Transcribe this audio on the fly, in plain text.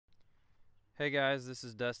Hey guys, this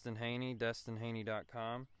is Dustin Haney,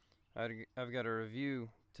 DustinHaney.com. I've got a review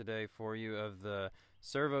today for you of the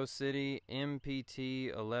ServoCity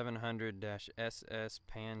MPT1100-SS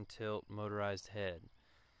pan tilt motorized head.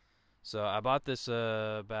 So I bought this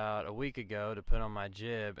about a week ago to put on my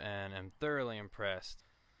jib and am thoroughly impressed.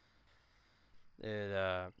 It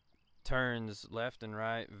turns left and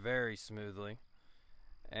right very smoothly,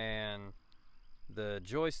 and the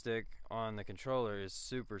joystick on the controller is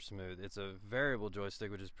super smooth. It's a variable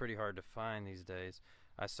joystick, which is pretty hard to find these days.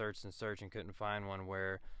 I searched and searched and couldn't find one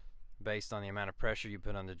where, based on the amount of pressure you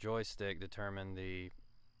put on the joystick, determine the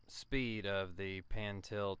speed of the pan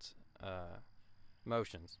tilt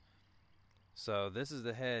motions. So this is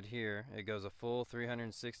the head here. It goes a full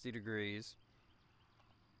 360 degrees,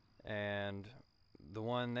 and the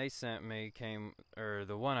one they sent me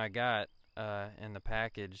the one I got in the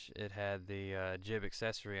package, it had the jib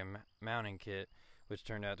accessory and mounting kit, which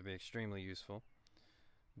turned out to be extremely useful.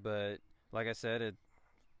 But like I said, it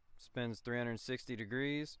spins 360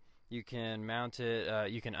 degrees. You can mount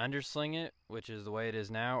it, you can undersling it, which is the way it is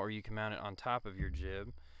now, or you can mount it on top of your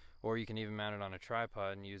jib, or you can even mount it on a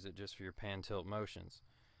tripod and use it just for your pan tilt motions.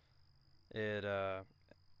 It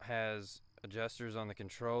has adjusters on the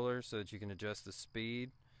controller so that you can adjust the speed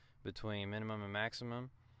between minimum and maximum,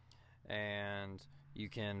 and you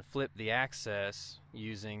can flip the axis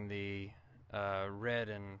using the red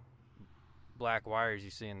and black wires you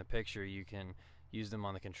see in the picture. You can use them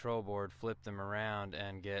on the control board, flip them around,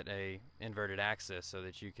 and get a inverted axis so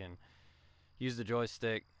that you can use the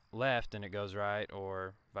joystick left and it goes right,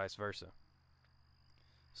 or vice versa.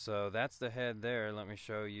 So that's the head there. Let me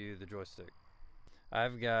show you the joystick.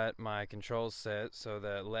 I've got my controls set so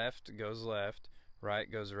that left goes left,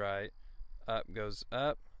 right goes right, up goes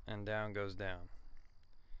up, and down goes down.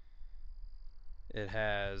 It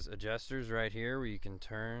has adjusters right here where you can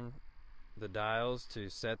turn the dials to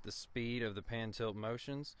set the speed of the pan tilt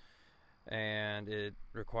motions, and it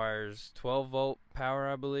requires 12-volt power,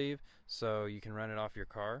 I believe, so you can run it off your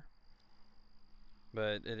car.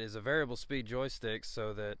 But it is a variable speed joystick,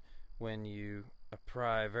 so that when you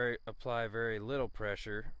apply very little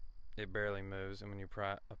pressure, it barely moves, and when you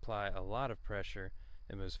apply a lot of pressure,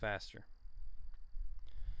 it moves faster.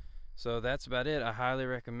 So that's about it. I highly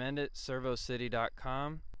recommend it.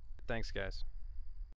 ServoCity.com. Thanks, guys.